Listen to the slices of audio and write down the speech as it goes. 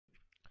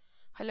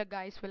Hello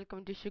guys,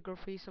 welcome to Sugar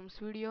Free Sums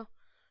video.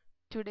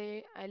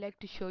 Today I like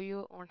to show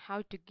you on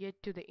how to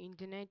get to the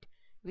internet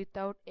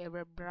without a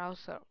web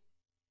browser.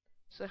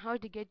 So how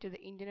to get to the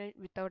internet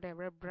without a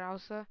web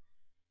browser?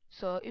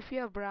 So if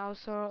your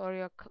browser or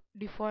your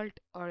default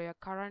or your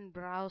current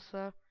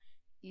browser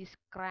is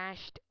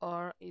crashed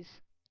or is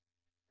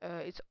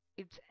uh,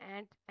 it's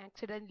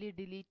accidentally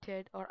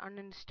deleted or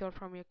uninstalled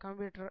from your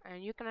computer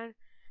and you cannot,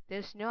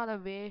 there's no other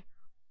way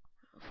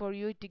for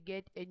you to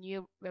get a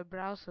new web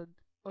browser,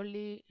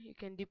 only you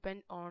can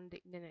depend on the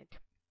internet.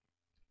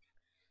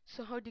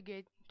 So how to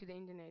get to the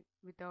internet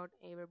without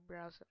a web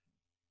browser?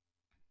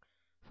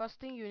 First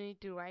thing, you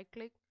need to right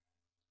click,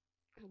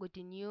 go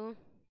to new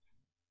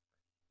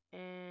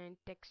and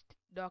text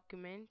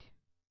document.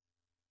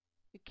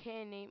 You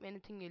can name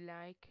anything you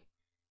like,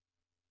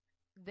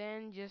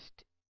 then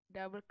just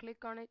double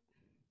click on it.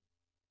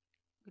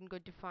 You can go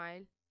to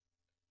file,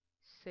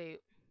 save.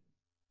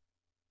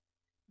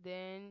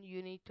 Then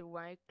you need to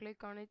right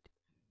click on it,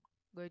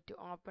 go to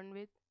open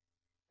with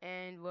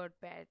and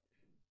WordPad.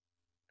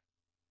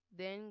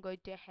 Then go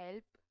to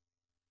help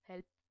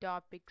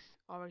topics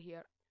over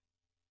here.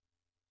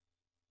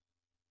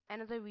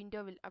 Another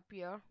window will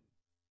appear.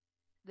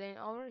 Then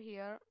over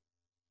here,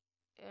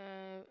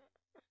 uh,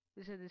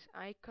 this is this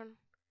icon.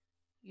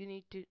 You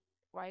need to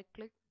right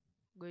click,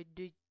 go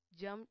to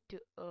jump to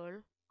all,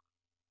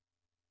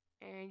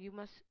 and you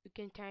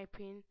can type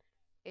in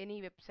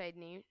any website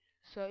name.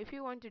 So if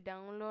you want to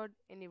download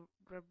any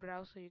web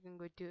browser, you can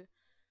go to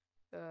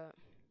uh,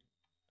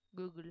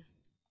 Google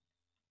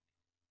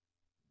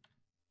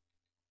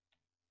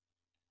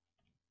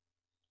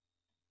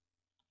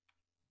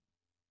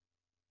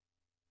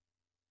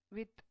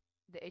with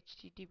the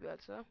HTTP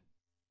also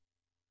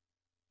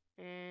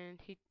and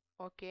hit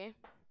OK.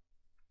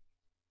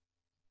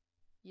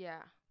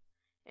 Yeah,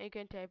 and you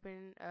can type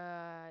in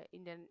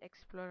Internet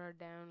Explorer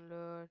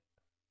download,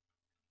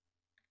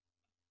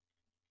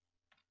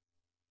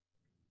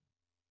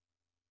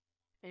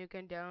 and you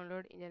can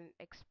download Internet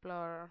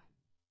Explorer.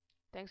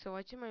 Thanks for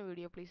watching my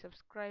video. Please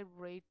subscribe,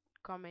 rate,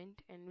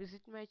 comment, and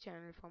visit my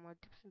channel for more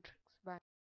tips and tricks. Bye.